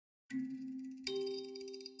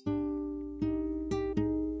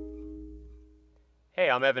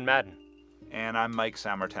I'm Evan Madden. And I'm Mike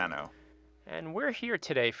Sammartano. And we're here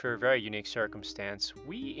today for a very unique circumstance.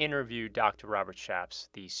 We interviewed Dr. Robert Schaps,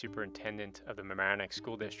 the superintendent of the Mamaroneck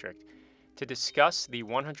School District, to discuss the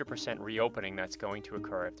 100% reopening that's going to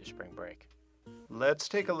occur after spring break. Let's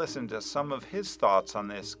take a listen to some of his thoughts on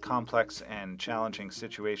this complex and challenging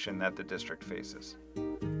situation that the district faces.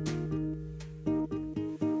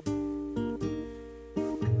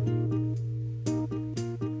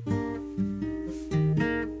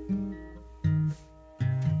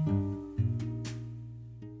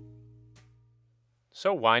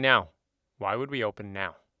 So why now? Why would we open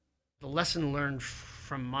now? The lesson learned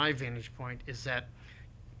from my vantage point is that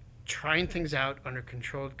trying things out under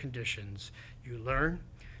controlled conditions, you learn,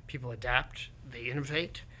 people adapt, they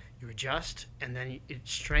innovate, you adjust, and then it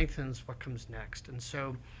strengthens what comes next. And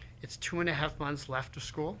so it's 2.5 months left of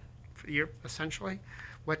school for the year, essentially.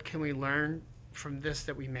 What can we learn from this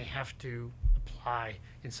that we may have to apply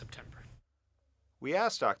in September? We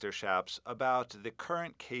asked Dr. Schaps about the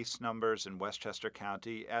current case numbers in Westchester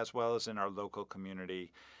County as well as in our local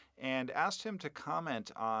community, and asked him to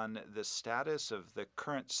comment on the status of the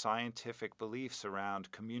current scientific beliefs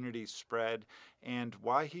around community spread and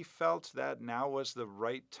why he felt that now was the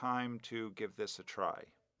right time to give this a try.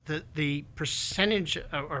 The percentage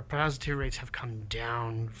or positivity rates have come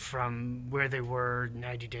down from where they were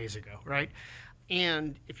 90 days ago, right?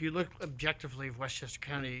 And if you look objectively of Westchester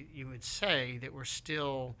County, you would say that we're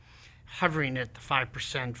still hovering at the 5%,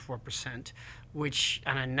 4%, which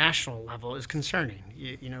on a national level is concerning.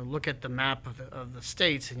 You know, look at the map of the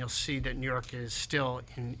states and you'll see that New York is still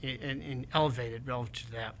in elevated relative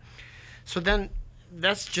to that. So then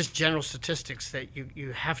that's just general statistics that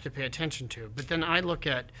you have to pay attention to. But then I look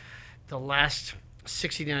at the last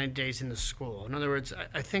 60 to 90 days in the school. In other words,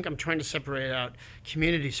 I think I'm trying to separate out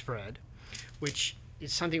community spread, which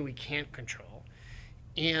is something we can't control,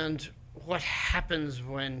 and what happens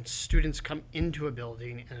when students come into a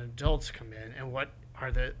building and adults come in, and what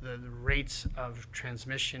are the rates of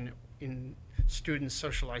transmission in students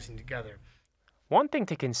socializing together. One thing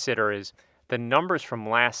to consider is the numbers from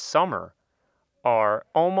last summer are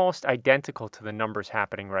almost identical to the numbers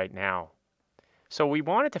happening right now. So we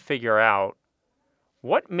wanted to figure out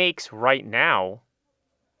what makes right now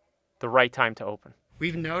the right time to open.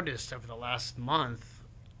 We've noticed over the last month,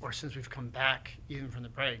 or since we've come back even from the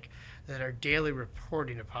break, that our daily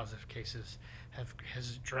reporting of positive cases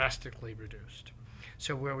has drastically reduced.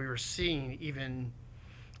 So where we were seeing even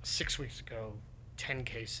 6 weeks ago 10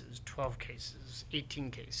 cases, 12 cases, 18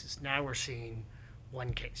 cases, now we're seeing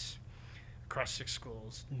 1 case across 6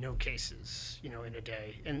 schools, no cases, in a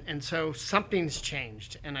day. And so something's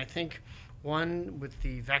changed. And I think one, with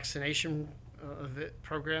the vaccination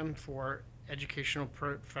program for educational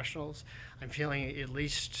professionals, I'm feeling at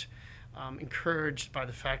least encouraged by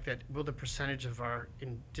the fact that will the percentage of our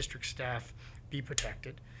district staff be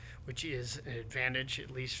protected, which is an advantage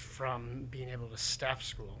at least from being able to staff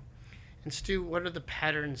school. And Stu, what are the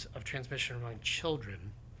patterns of transmission among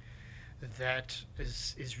children that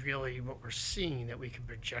is really what we're seeing that we can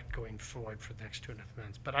project going forward for the next 2.5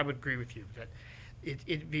 months? But I would agree with you that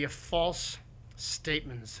it'd be a false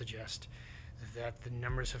statement to suggest that the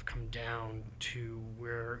numbers have come down to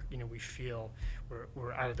where we feel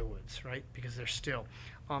we're out of the woods, right? Because they're still.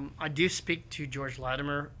 I do speak to George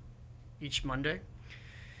Latimer each Monday,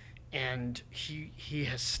 and he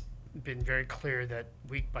has been very clear that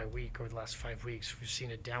week by week over the last 5 weeks we've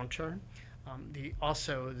seen a downturn.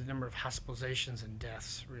 Also, the number of hospitalizations and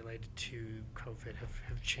deaths related to COVID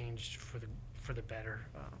have changed for the better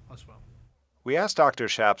as well. We asked Dr.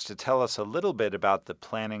 Schaps to tell us a little bit about the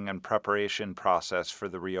planning and preparation process for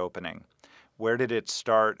the reopening. Where did it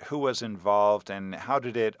start? Who was involved? And how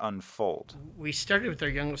did it unfold? We started with our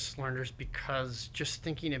youngest learners because just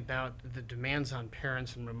thinking about the demands on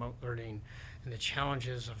parents and remote learning and the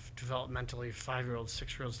challenges of developmentally 5-year-olds,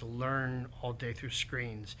 6-year-olds to learn all day through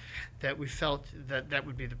screens, that we felt that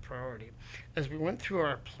would be the priority. As we went through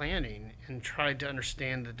our planning and tried to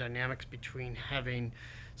understand the dynamics between having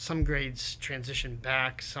some grades transition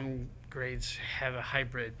back, some grades have a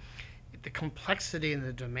hybrid, the complexity and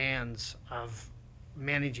the demands of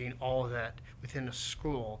managing all of that within a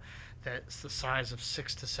school that's the size of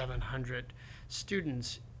 600 to 700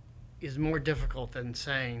 students is more difficult than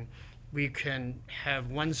saying we can have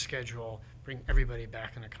one schedule, bring everybody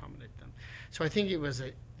back and accommodate them. So I think it was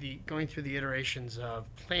going through the iterations of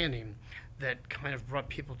planning that kind of brought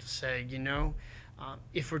people to say,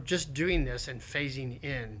 if we're just doing this and phasing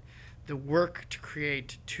in, the work to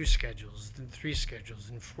create 2 schedules, then 3 schedules,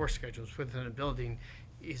 and 4 schedules within a building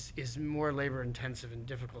is more labor intensive and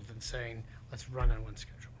difficult than saying, let's run on one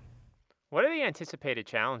schedule. What are the anticipated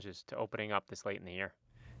challenges to opening up this late in the year?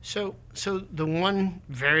 So the one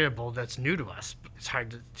variable that's new to us, it's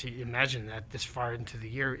hard to imagine that this far into the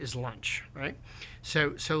year, is lunch, right?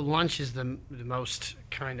 So lunch is the most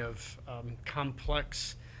kind of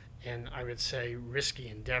complex and I would say risky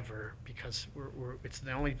endeavor because it's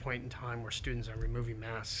the only point in time where students are removing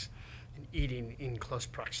masks and eating in close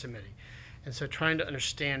proximity. And so trying to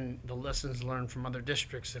understand the lessons learned from other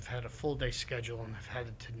districts that have had a full day schedule and have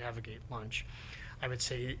had to navigate lunch, I would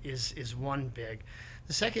say is one big.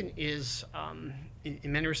 The second is, in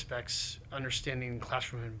many respects, understanding the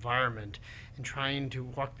classroom environment and trying to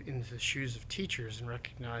walk into the shoes of teachers and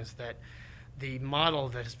recognize that the model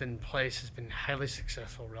that has been in place has been highly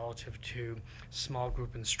successful relative to small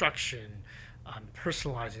group instruction,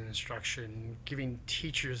 personalizing instruction, giving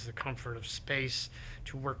teachers the comfort of space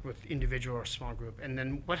to work with individual or small group. And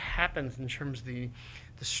then what happens in terms of the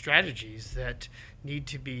strategies that need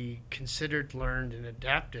to be considered, learned, and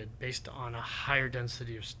adapted based on a higher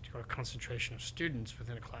density or concentration of students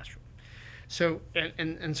within a classroom. So,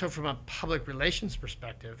 and so from a public relations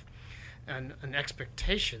perspective, and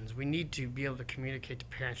expectations, we need to be able to communicate to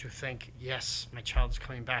parents who think, yes, my child's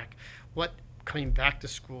coming back, what coming back to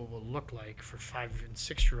school will look like for 5 and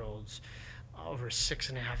 6 year olds over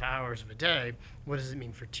 6.5 hours of a day. What does it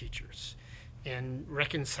mean for teachers? And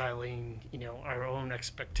reconciling, our own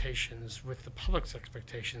expectations with the public's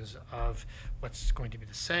expectations of what's going to be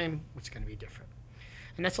the same, what's going to be different.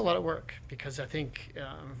 And that's a lot of work because I think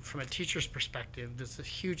from a teacher's perspective, there's a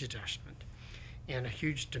huge adjustment and a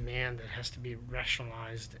huge demand that has to be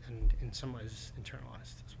rationalized and in some ways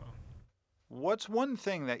internalized as well. What's one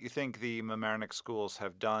thing that you think the Mamaroneck schools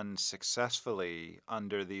have done successfully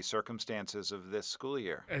under the circumstances of this school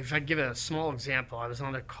year? If I give a small example, I was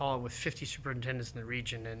on a call with 50 superintendents in the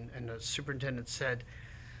region, and the superintendent said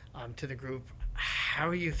to the group, how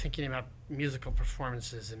are you thinking about musical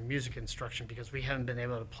performances and music instruction? Because we haven't been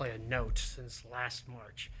able to play a note since last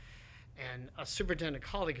March. And a superintendent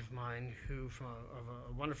colleague of mine, who from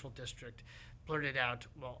a wonderful district, blurted out,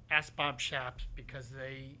 well, ask Bob Shaps, because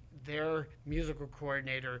their musical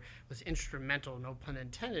coordinator was instrumental, no pun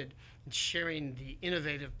intended, in sharing the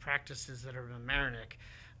innovative practices that are in Mamaroneck,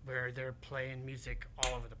 where they're playing music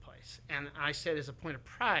all over the place. And I said, as a point of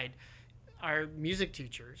pride, our music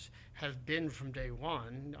teachers have been from day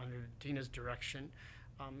one, under Dina's direction,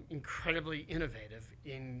 incredibly innovative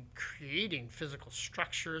in creating physical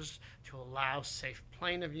structures to allow safe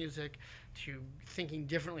playing of music, to thinking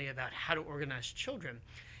differently about how to organize children.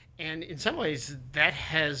 And in some ways, that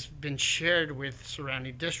has been shared with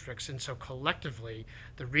surrounding districts. And so collectively,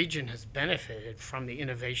 the region has benefited from the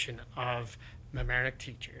innovation of Mamaroneck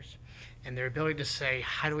teachers and their ability to say,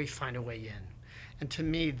 how do we find a way in? And to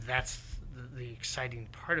me, that's the exciting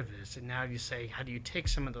part of this. And now you say, how do you take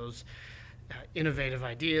some of those innovative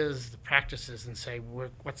ideas, the practices, and say,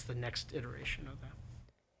 what's the next iteration of that?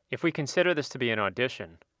 If we consider this to be an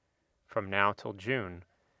audition from now till June,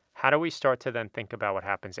 how do we start to then think about what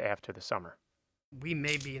happens after the summer? We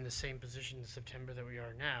may be in the same position in September that we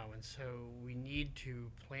are now, and so we need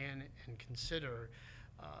to plan and consider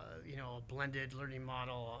a blended learning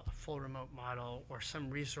model, a full remote model, or some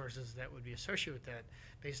resources that would be associated with that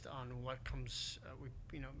based on what comes,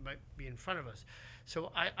 might be in front of us.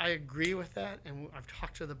 So I agree with that, and I've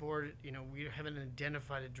talked to the board. We haven't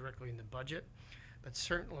identified it directly in the budget, but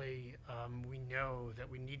certainly we know that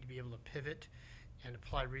we need to be able to pivot and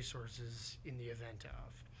apply resources in the event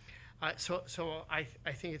of. So I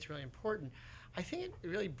think it's really important. I think it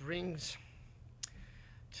really brings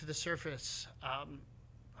to the surface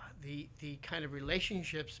the kind of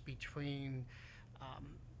relationships between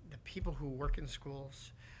the people who work in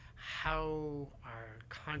schools, how our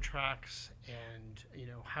contracts, and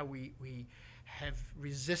how we have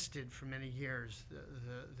resisted for many years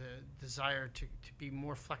the desire to be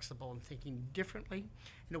more flexible and thinking differently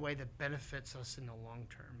in a way that benefits us in the long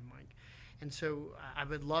term, Mike. And so I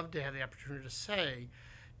would love to have the opportunity to say,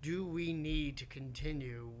 do we need to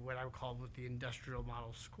continue what I would call with the industrial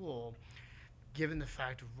model school, given the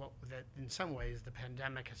fact of that in some ways the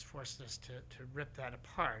pandemic has forced us to rip that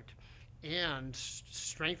apart and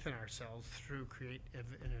strengthen ourselves through creative,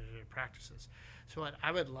 innovative practices. So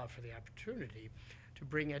I would love for the opportunity to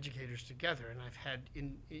bring educators together, and I've had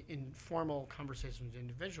informal conversations with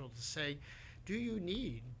individuals to say, do you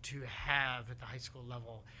need to have at the high school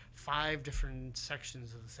level 5 different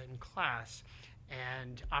sections of the same class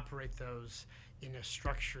and operate those in a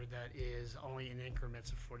structure that is only in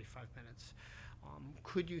increments of 45 minutes?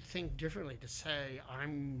 Could you think differently to say,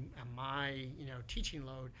 my teaching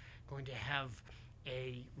load going to have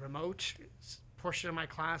a remote portion of my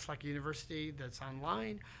class, like university, that's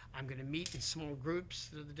online. I'm going to meet in small groups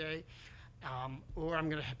through the day. Or I'm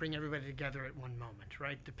going to bring everybody together at one moment,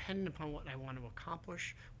 right? Depending upon what I want to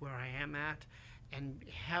accomplish, where I am at, and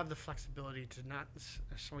have the flexibility to not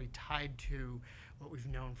necessarily tied to what we've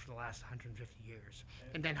known for the last 150 years.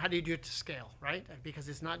 And then how do you do it to scale, right? Because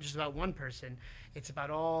it's not just about one person, it's about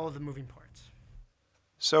all the moving parts.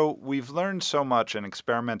 So we've learned so much and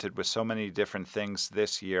experimented with so many different things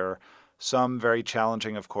this year. Some very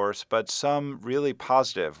challenging, of course, but some really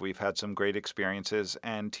positive. We've had some great experiences,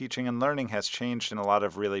 and teaching and learning has changed in a lot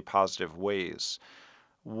of really positive ways.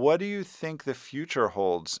 What do you think the future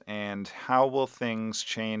holds, and how will things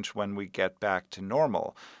change when we get back to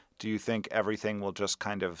normal? Do you think everything will just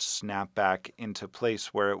kind of snap back into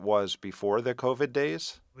place where it was before the COVID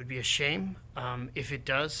days? It would be a shame if it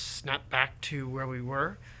does snap back to where we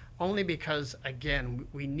were. Only because, again,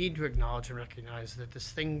 we need to acknowledge and recognize that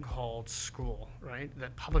this thing called school, right,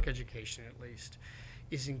 that public education at least,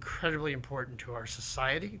 is incredibly important to our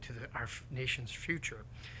society, to our nation's future.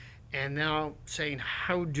 And now saying,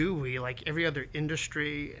 how do we, like every other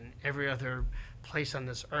industry and every other place on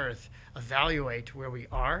this earth, evaluate where we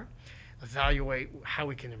are, evaluate how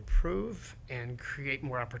we can improve and create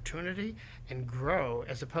more opportunity and grow,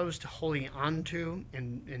 as opposed to holding on to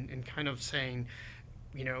and kind of saying,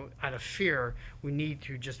 out of fear, we need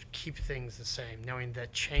to just keep things the same, knowing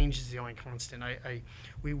that change is the only constant.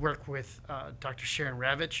 We work with Dr. Sharon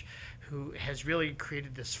Ravitch, who has really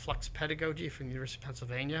created this flux pedagogy from the University of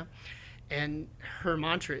Pennsylvania. And her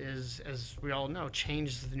mantra is, as we all know, change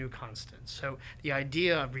is the new constant. So the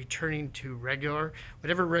idea of returning to regular,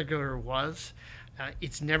 whatever regular was,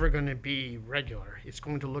 it's never going to be regular. It's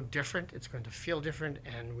going to look different, it's going to feel different,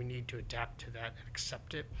 and we need to adapt to that and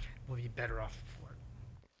accept it. We'll be better off for it.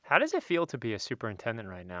 How does it feel to be a superintendent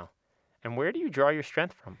right now? And where do you draw your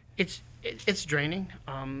strength from? It's draining.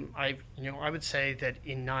 I would say that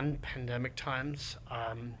in non-pandemic times,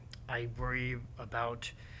 I worry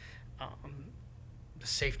about the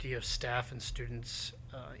safety of staff and students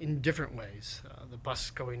in different ways. The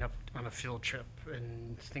bus going up on a field trip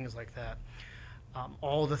and things like that.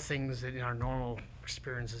 All the things that in our normal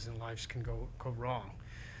experiences in lives can go wrong.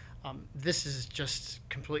 This is just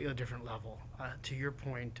completely a different level. To your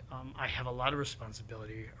point, I have a lot of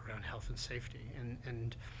responsibility around health and safety,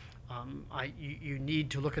 and you need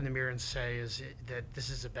to look in the mirror and say that this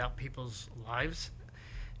is about people's lives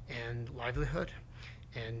and livelihood,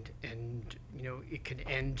 and it can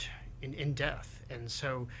end in death, and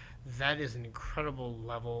so that is an incredible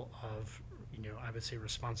level of I would say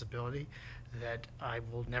responsibility that I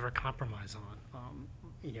will never compromise on.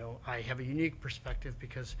 I have a unique perspective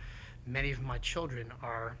because many of my children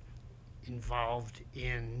are involved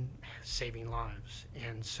in saving lives.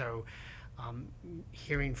 And so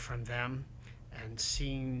hearing from them and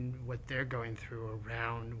seeing what they're going through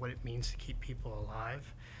around what it means to keep people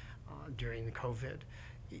alive during the COVID,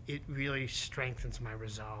 it really strengthens my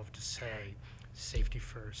resolve to say safety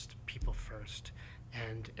first, people first,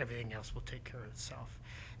 and everything else will take care of itself.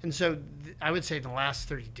 And so I would say in the last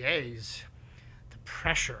 30 days, the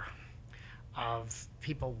pressure of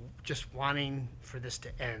people just wanting for this to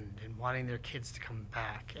end and wanting their kids to come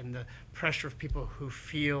back, and the pressure of people who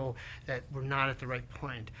feel that we're not at the right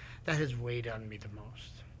point, that has weighed on me the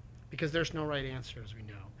most. Because there's no right answer, as we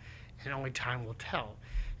know, and only time will tell.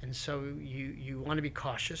 And so you want to be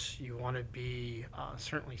cautious, you want to be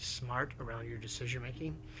certainly smart around your decision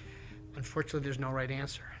making. Unfortunately, there's no right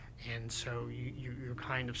answer. And so you're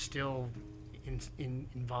kind of still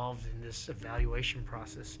involved in this evaluation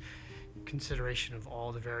process, consideration of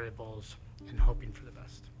all the variables, and hoping for the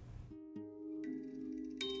best.